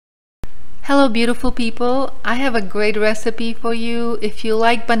Hello beautiful people, I have a great recipe for you. If you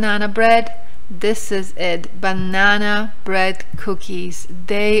like banana bread, this is it. Banana bread cookies.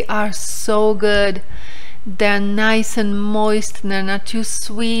 They are so good. They're nice and moist, they're not too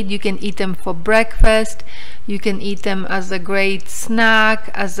sweet. You can eat them for breakfast, you can eat them as a great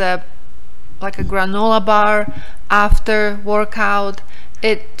snack, as a like a granola bar after workout.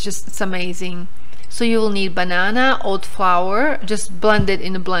 It's amazing. So you will need banana, oat flour, just blend it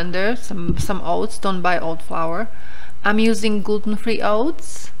in a blender, some oats, don't buy oat flour. I'm using gluten-free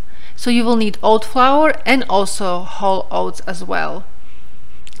oats. So you will need oat flour and also whole oats as well.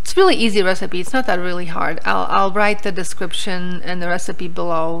 It's really easy recipe, it's not that really hard. I'll write the description and the recipe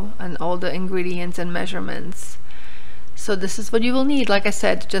below and all the ingredients and measurements. So this is what you will need. Like I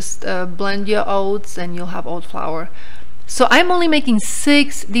said, just blend your oats and you'll have oat flour. So I'm only making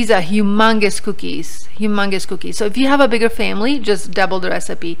 6. These are humongous cookies, So if you have a bigger family, just double the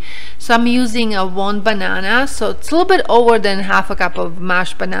recipe. So I'm using a 1 banana, so it's a little bit over than half a cup of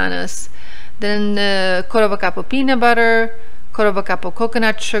mashed bananas. Then a quarter of a cup of peanut butter, quarter of a cup of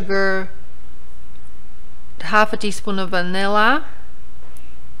coconut sugar, half a teaspoon of vanilla,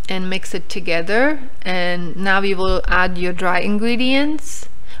 and mix it together. And now we will add your dry ingredients.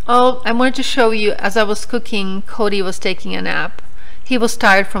 Oh, I wanted to show you, as I was cooking, Cody was taking a nap. He was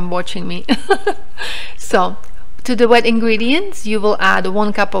tired from watching me. So to the wet ingredients, you will add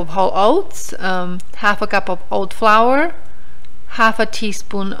 1 cup of whole oats, half a cup of oat flour, half a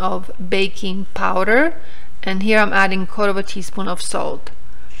teaspoon of baking powder, and here I'm adding quarter of a teaspoon of salt.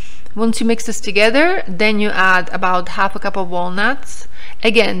 Once you mix this together, then you add about half a cup of walnuts.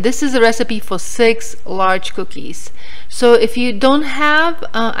 Again, this is a recipe for 6 large cookies. So if you don't have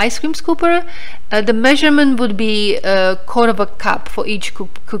ice cream scooper, the measurement would be a quarter of a cup for each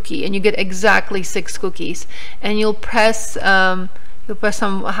cookie, and you get exactly 6 cookies. And you'll press some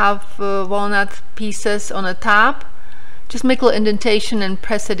half walnut pieces on the top. Just make a little indentation and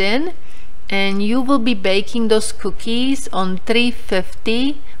press it in, and you will be baking those cookies on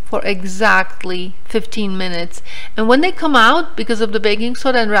 350 for exactly 15 minutes. And when they come out, because of the baking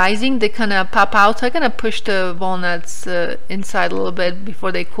soda and rising, they kind of pop out. So I kind of push the walnuts inside a little bit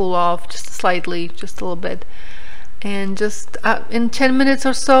before they cool off, just slightly, just a little bit. And just in 10 minutes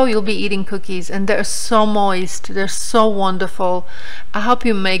or so, you'll be eating cookies, and they're so moist, they're so wonderful. I hope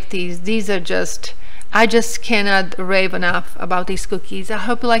you make these. These are just, I just cannot rave enough about these cookies. I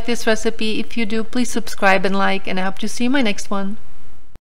hope you like this recipe. If you do, please subscribe and like, and I hope to see you in my next one.